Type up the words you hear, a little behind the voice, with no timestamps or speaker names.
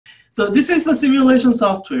So this is the simulation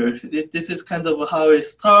software. This is kind of how it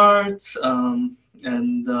starts.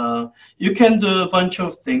 And you can do a bunch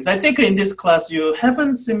of things. I think in this class, you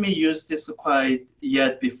haven't seen me use this quite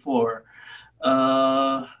yet before.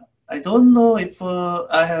 I don't know if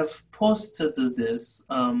I have posted this.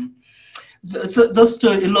 So just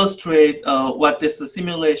to illustrate what this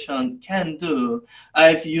simulation can do,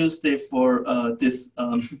 I've used it for this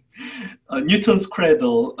Newton's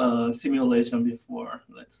cradle simulation before.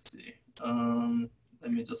 Let's see.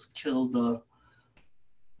 Let me just kill the.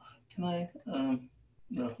 Can I?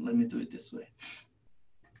 No, let me do it this way.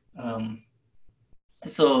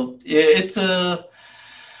 So it's a.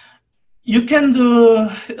 You can do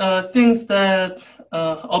things that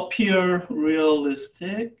appear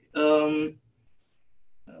realistic.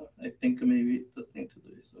 I think maybe the thing to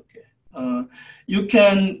do is okay. You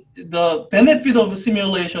can. The benefit of a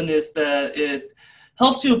simulation is that it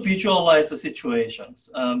helps you visualize the situations.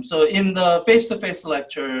 So in the face-to-face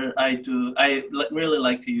lecture, I really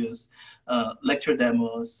like to use lecture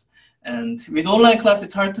demos, and with online class,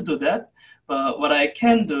 it's hard to do that. But what I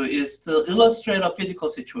can do is to illustrate a physical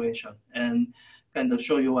situation and kind of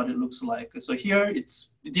show you what it looks like. So here,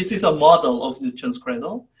 this is a model of Newton's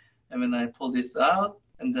cradle. And when I pull this out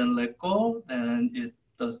and then let go, then it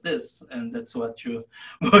does this. And that's what you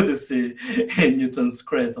would see in Newton's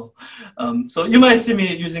cradle. So you might see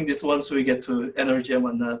me using this once we get to energy and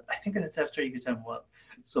whatnot. I think that's after exam 1.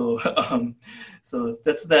 So, so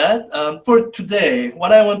that's that. For today,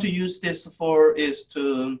 what I want to use this for is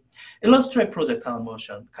to illustrate projectile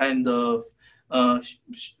motion, kind of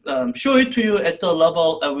show it to you at the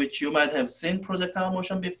level at which you might have seen projectile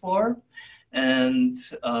motion before, and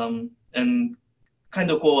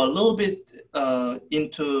kind of go a little bit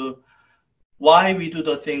into why we do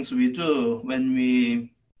the things we do when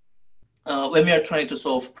we are trying to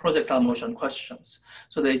solve projectile motion questions.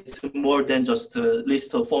 So that it's more than just a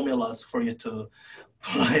list of formulas for you to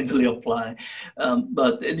blindly apply.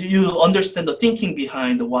 But you understand the thinking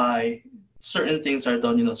behind why certain things are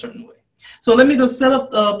done in a certain way. So let me just set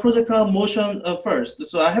up projectile motion first.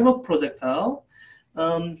 So I have a projectile.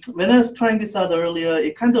 When I was trying this out earlier,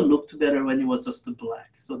 it kind of looked better when it was just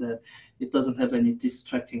black, so that it doesn't have any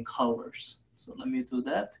distracting colors. So let me do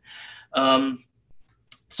that.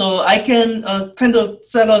 So I can kind of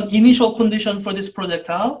set an initial condition for this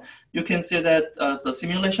projectile. You can see that the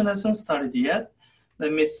simulation hasn't started yet.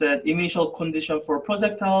 Let me set initial condition for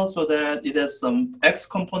projectile so that it has some x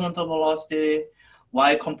component of velocity,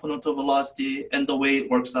 y component of velocity, and the way it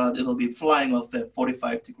works out, it'll be flying off at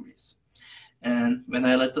 45 degrees. And when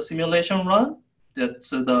I let the simulation run, that's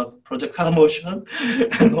the projectile motion,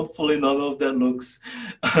 and hopefully none of that looks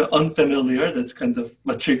unfamiliar. That's kind of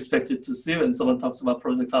what you expected to see when someone talks about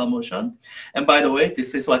projectile motion. And by the way,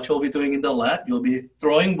 this is what you'll be doing in the lab. You'll be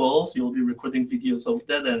throwing balls, you'll be recording videos of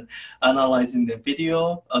that and analyzing the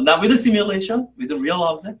video, not with the simulation, with the real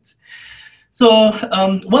object. So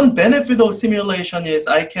one benefit of simulation is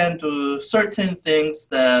I can do certain things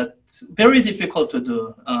that very difficult to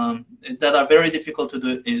do, that are very difficult to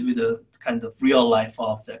do with a kind of real life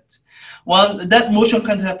object. One, that motion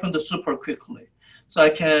can happen super quickly. So I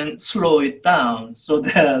can slow it down so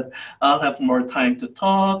that I'll have more time to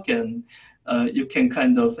talk, and you can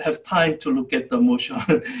kind of have time to look at the motion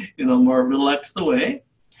in a more relaxed way.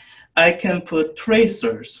 I can put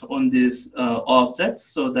tracers on these objects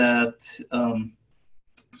so that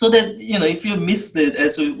you know, if you missed it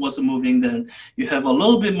as it was moving, then you have a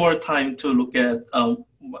little bit more time to look at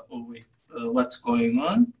what's going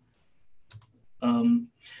on.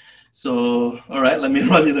 So all right, let me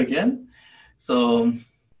run it again. So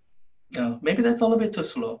maybe that's a little bit too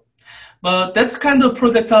slow. But that's kind of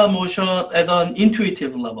projectile motion at an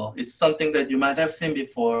intuitive level. It's something that you might have seen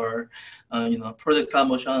before, you know, projectile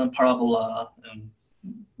motion, parabola.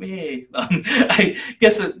 I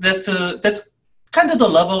guess that's kind of the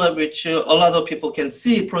level at which a lot of people can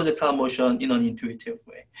see projectile motion in an intuitive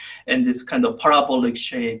way. And this kind of parabolic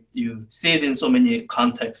shape, you see it in so many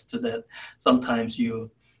contexts that sometimes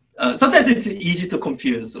sometimes it's easy to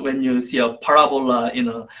confuse when you see a parabola in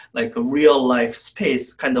a real life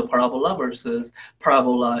space kind of parabola versus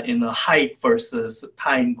parabola in a height versus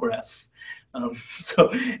time graph. So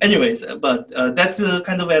anyways, but that's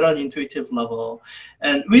kind of at an intuitive level.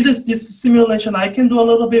 And with this simulation, I can do a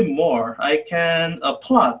little bit more. I can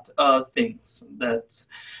plot things that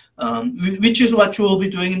which is what you will be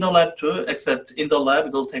doing in the lab too, except in the lab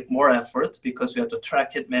it will take more effort because you have to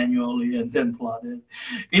track it manually and then plot it.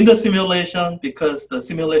 In the simulation, because the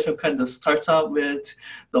simulation kind of starts out with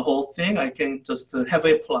the whole thing, I can just have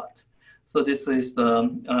a plot. So this is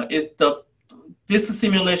the this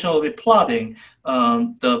simulation will be plotting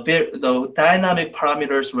the dynamic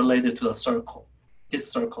parameters related to the circle,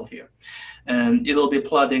 this circle here. And it'll be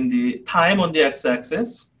plotting the time on the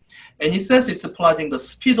x-axis. And it says it's plotting the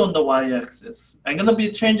speed on the y-axis. I'm going to be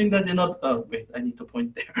changing that in a, wait, I need to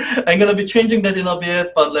point there. I'm going to be changing that in a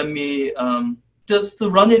bit, but let me just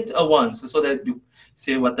run it once so that you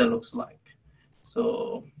see what that looks like.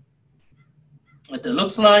 So what that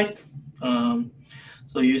looks like.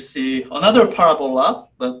 So you see another parabola,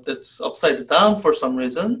 but it's upside down for some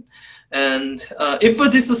reason. And if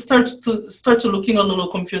this starts looking a little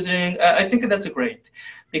confusing, I think that's great,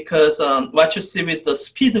 because what you see with the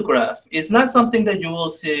speed graph is not something that you will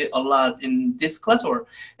see a lot in this class or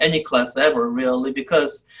any class ever, really,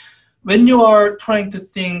 because when you are trying to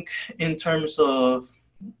think in terms of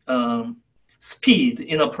speed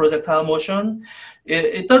in a projectile motion,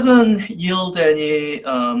 it doesn't yield any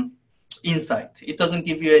insight. It doesn't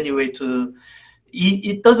give you any way to,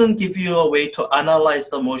 it doesn't give you a way to analyze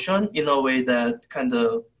the motion in a way that kind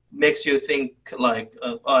of makes you think like,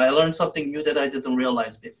 oh, I learned something new that I didn't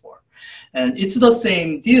realize before. And it's the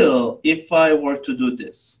same deal if I were to do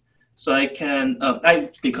this. So I can,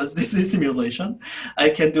 because this is simulation, I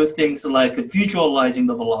can do things like visualizing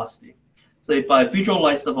the velocity. So if I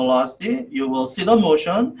visualize the velocity, you will see the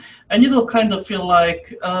motion, and it'll kind of feel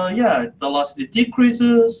like, yeah, velocity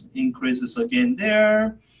decreases, increases again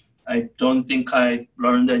there. I don't think I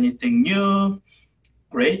learned anything new.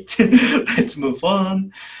 Great, let's move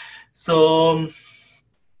on. So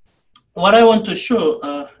what I want to show,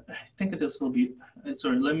 I think this will be,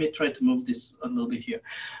 sorry, let me try to move this a little bit here.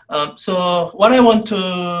 So what I want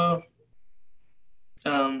to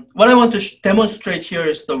demonstrate here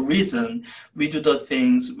is the reason we do the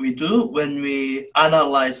things we do when we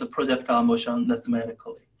analyze a projectile motion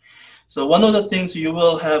mathematically. So one of the things you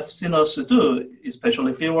will have seen us do,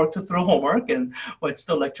 especially if you work through homework and watch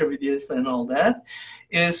the lecture videos and all that,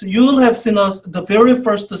 is you will have seen us, the very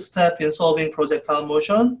first step in solving projectile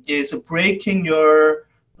motion is breaking your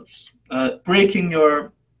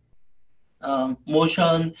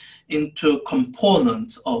motion into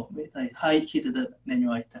components. Oh, wait, I hid the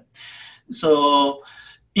menu item. So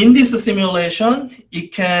in this simulation,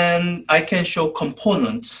 I can show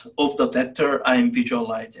components of the vector I'm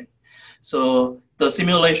visualizing. So the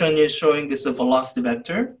simulation is showing this velocity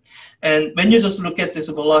vector. And when you just look at this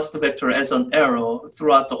velocity vector as an arrow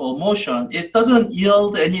throughout the whole motion, it doesn't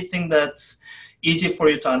yield anything that's easy for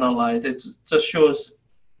you to analyze. It just shows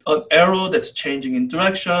an arrow that's changing in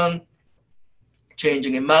direction,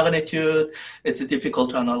 changing in magnitude. It's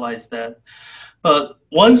difficult to analyze that. But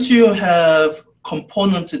once you have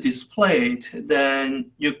components displayed,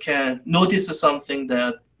 then you can notice something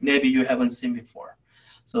that maybe you haven't seen before.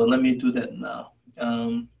 So let me do that now.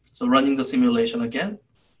 So running the simulation again.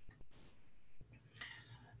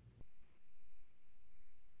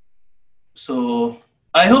 So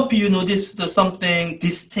I hope you noticed something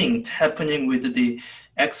distinct happening with the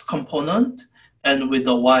X component and with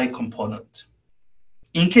the Y component.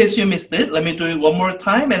 In case you missed it, let me do it one more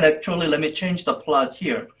time, and actually let me change the plot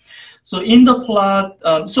here. So in the plot,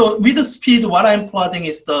 so with the speed, what I'm plotting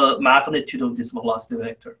is the magnitude of this velocity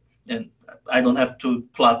vector. And I don't have to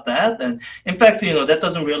plot that. And in fact, you know, that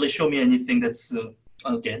doesn't really show me anything that's,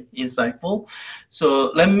 again, insightful.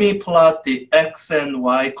 So let me plot the X and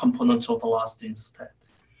Y components of velocity instead.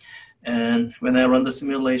 And when I run the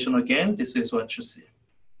simulation again, this is what you see.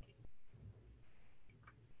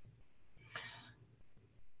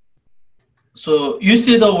 So you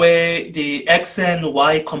see the way the X and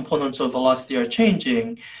Y components of velocity are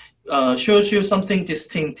changing. Shows you something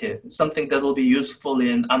distinctive, something that will be useful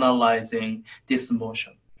in analyzing this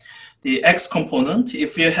motion. The X component,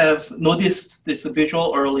 if you have noticed this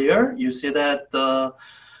visual earlier, you see that the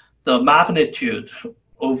magnitude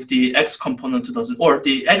of the X component doesn't, or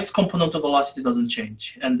the X component of velocity doesn't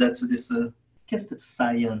change. And that's this, I guess that's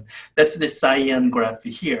cyan. That's the cyan graph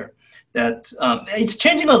here. That it's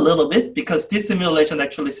changing a little bit because this simulation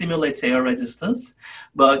actually simulates air resistance,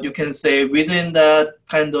 but you can say within that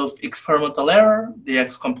kind of experimental error, the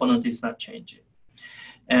X component is not changing.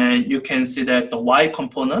 And you can see that the Y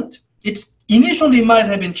component, it's initially might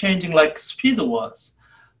have been changing like speed was,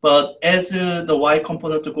 but as the Y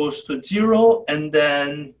component goes to 0 and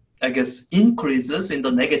then I guess increases in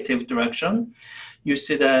the negative direction, you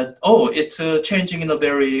see that, oh, it's changing in a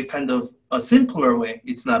very kind of a simpler way.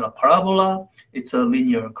 It's not a parabola, it's a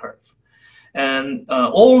linear curve. And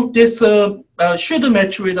all this should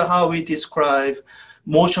match with how we describe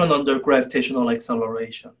motion under gravitational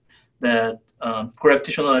acceleration. That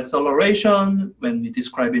gravitational acceleration, when we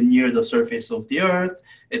describe it near the surface of the Earth,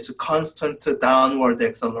 it's a constant downward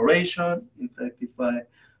acceleration. In fact, if I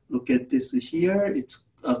look at this here, it's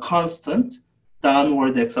a constant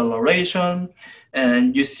downward acceleration.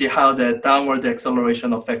 And you see how that downward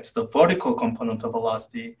acceleration affects the vertical component of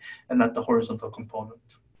velocity and not the horizontal component.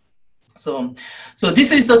 So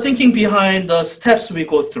this is the thinking behind the steps we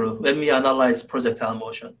go through when we analyze projectile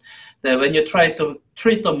motion. That when you try to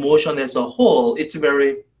treat the motion as a whole, it's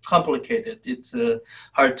very complicated. It's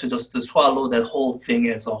hard to just swallow that whole thing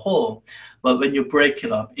as a whole. But when you break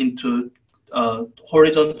it up into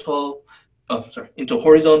horizontal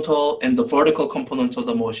and the vertical components of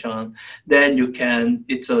the motion, then you can,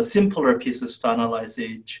 it's a simpler pieces to analyze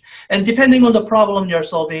each. And depending on the problem you're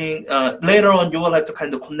solving, later on you will have to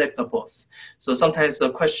kind of connect the both. So sometimes the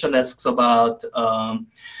question asks about,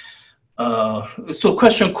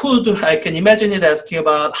 question could, I can imagine it asking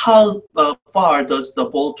about how far does the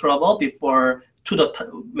ball travel before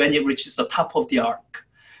when it reaches the top of the arc.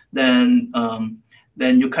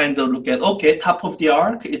 Then you kind of look at, okay, top of the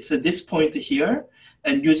arc, it's at this point here.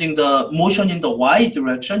 And using the motion in the y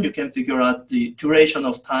direction, you can figure out the duration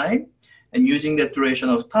of time. And using that duration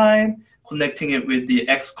of time, connecting it with the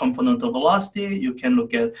x component of velocity, you can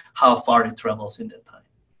look at how far it travels in that time.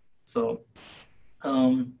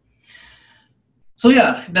 So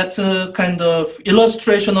yeah, that's a kind of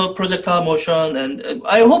illustration of projectile motion, and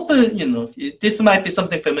I hope this might be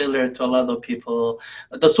something familiar to a lot of people.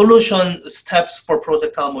 The solution steps for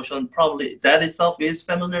projectile motion, probably that itself is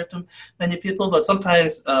familiar to many people, but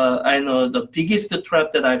sometimes I know the biggest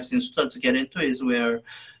trap that I've seen students get into is where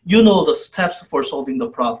you know the steps for solving the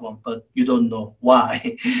problem, but you don't know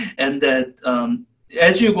why, and that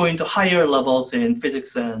as you go into higher levels in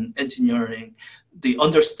physics and engineering, the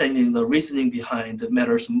understanding, the reasoning behind it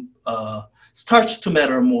matters, starts to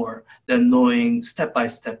matter more than knowing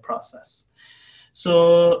step-by-step process.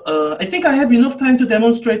 So I think I have enough time to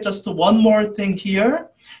demonstrate just one more thing here,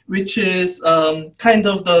 which is kind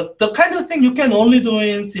of the kind of thing you can only do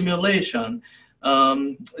in simulation.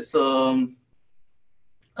 So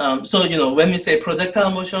when we say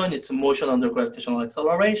projectile motion, it's motion under gravitational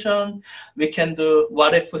acceleration. We can do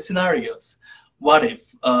what-if scenarios. What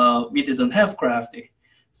if we didn't have gravity?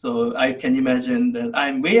 So I can imagine that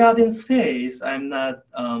I'm way out in space. There's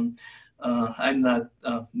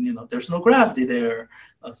no gravity there.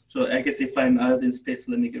 So I guess if I'm out in space,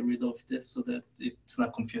 let me get rid of this so that it's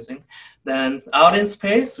not confusing. Then out in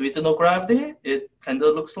space with no gravity, it kind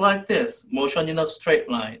of looks like this, motion in a straight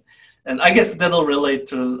line. And I guess that'll relate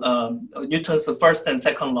to Newton's first and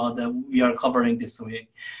second law that we are covering this week.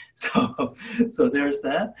 So there's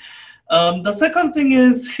that. The second thing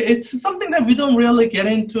is, it's something that we don't really get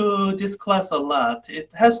into this class a lot. It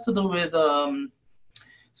has to do with,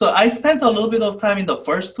 so I spent a little bit of time in the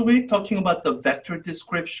first week talking about the vector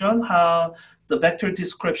description, how the vector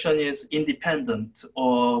description is independent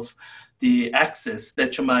of the axis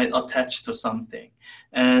that you might attach to something.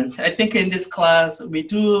 And I think in this class, we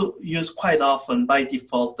do use quite often by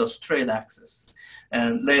default the straight axis.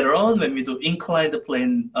 And later on, when we do inclined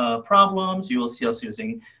plane problems, you will see us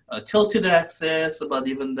using a tilted axis, but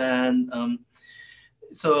even then,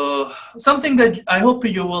 so something that I hope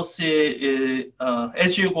you will see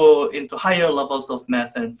as you go into higher levels of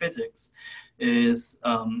math and physics is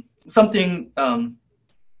something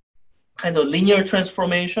kind of linear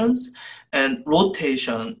transformations and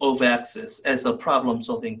rotation of axis as a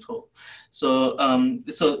problem-solving tool. So,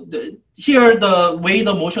 here the way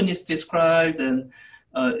the motion is described, and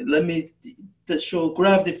let me show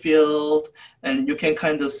gravity field, and you can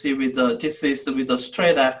kind of see with this is with the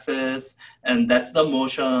straight axis, and that's the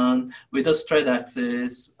motion with the straight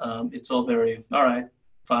axis. It's all very all right,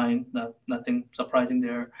 fine, nothing surprising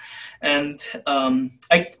there. And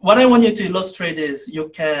what I want you to illustrate is you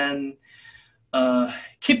can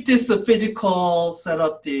keep this physical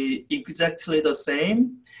setup exactly the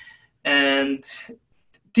same, and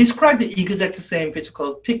describe the exact same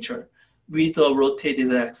physical picture with a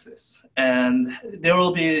rotated axis. And there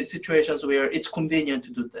will be situations where it's convenient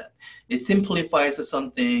to do that. It simplifies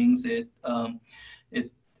some things. It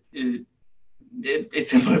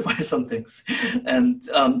simplifies some things. And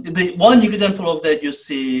the one example of that you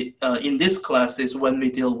see in this class is when we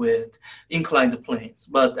deal with inclined planes.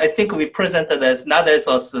 But I think we present that as not as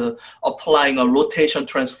us applying a rotation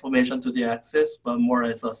transformation to the axis, but more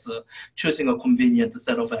as us choosing a convenient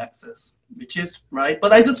set of axes, which is right.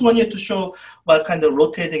 But I just want you to show what kind of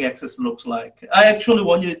rotating axis looks like. I actually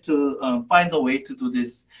want you to find a way to do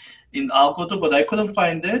this in Algodoo, but I couldn't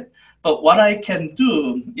find it. But what I can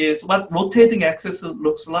do is, what rotating axis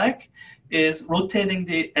looks like is rotating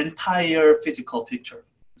the entire physical picture.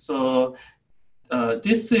 So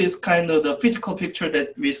this is kind of the physical picture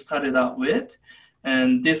that we started out with,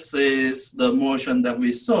 and this is the motion that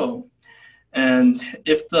we saw. And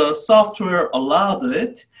if the software allowed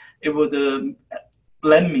it, it would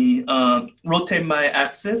let me rotate my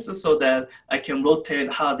axis so that I can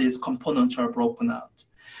rotate how these components are broken out.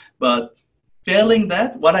 But failing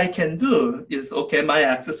that, what I can do is, okay, my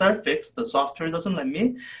axes are fixed, the software doesn't let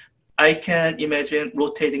me. I can imagine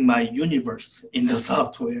rotating my universe in the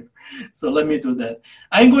software. So let me do that.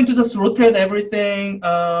 I'm going to just rotate everything.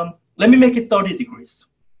 Let me make it 30 degrees.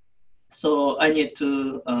 So I need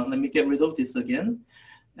to, let me get rid of this again.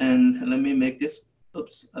 And let me make this,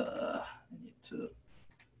 oops, I need to,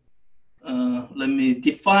 let me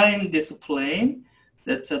define this plane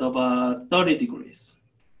that's at about 30 degrees.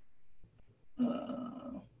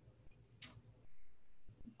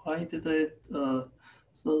 Why did I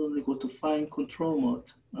suddenly go to fine control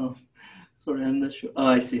mode? Oh, sorry, I'm not sure. Oh,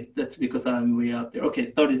 I see. That's because I'm way out there.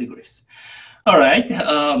 Okay, 30 degrees. All right.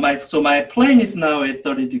 So my plane is now at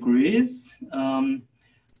 30 degrees,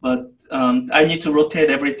 but I need to rotate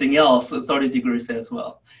everything else 30 degrees as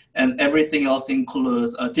well. And everything else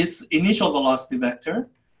includes this initial velocity vector.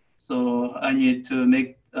 So I need to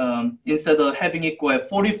make, instead of having it go at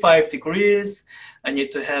 45 degrees, I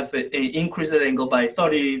need to have it increase the angle by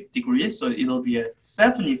 30 degrees. So it'll be at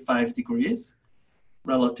 75 degrees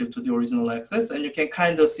relative to the original axis. And you can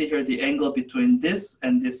kind of see here the angle between this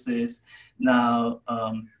and this is now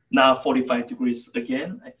 45 degrees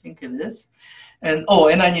again, I think it is. And oh,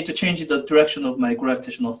 and I need to change the direction of my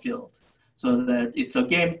gravitational field so that it's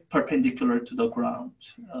again perpendicular to the ground.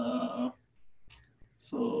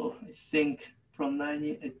 So I think from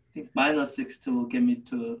 90, I think minus 60 will get me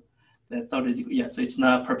to that 30 degrees. Yeah, so it's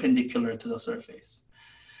now perpendicular to the surface.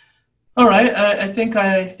 All right, I think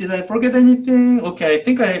did I forget anything? Okay, I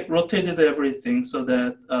think I rotated everything so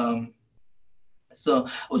that, so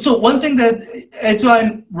one thing that, as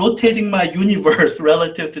I'm rotating my universe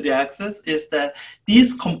relative to the axis is that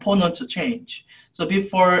these components change. So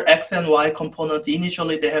before X and Y component,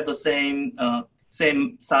 initially they have the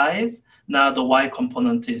same size. Now the Y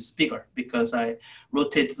component is bigger because I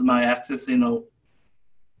rotated my axis in a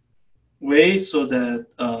way so that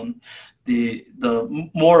the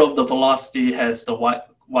more of the velocity has the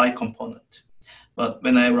Y component. But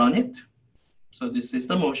when I run it, so this is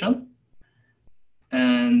the motion.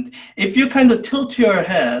 And if you kind of tilt your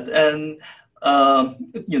head and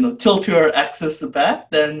tilt your axis back,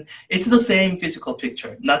 then it's the same physical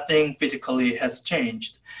picture. Nothing physically has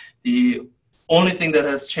changed. The only thing that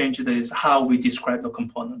has changed is how we describe the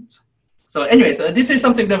component. So anyways, this is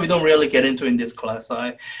something that we don't really get into in this class.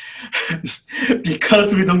 So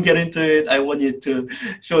because we don't get into it, I wanted to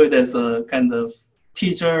show it as a kind of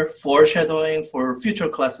teaser, foreshadowing for future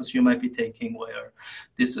classes you might be taking where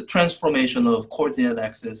this transformation of coordinate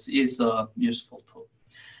axis is a useful tool.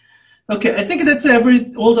 Okay, I think that's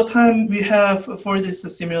all the time we have for this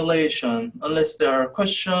simulation, unless there are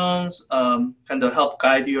questions, kind of help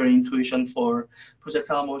guide your intuition for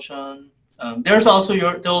projectile motion. There's also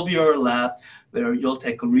there'll be your lab where you'll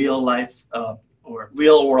take real life or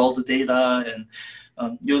real world data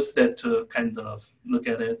and use that to kind of look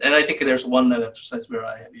at it. And I think there's one lab exercise where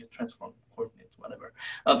I have you transform coordinates, whatever.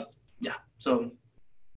 Yeah, so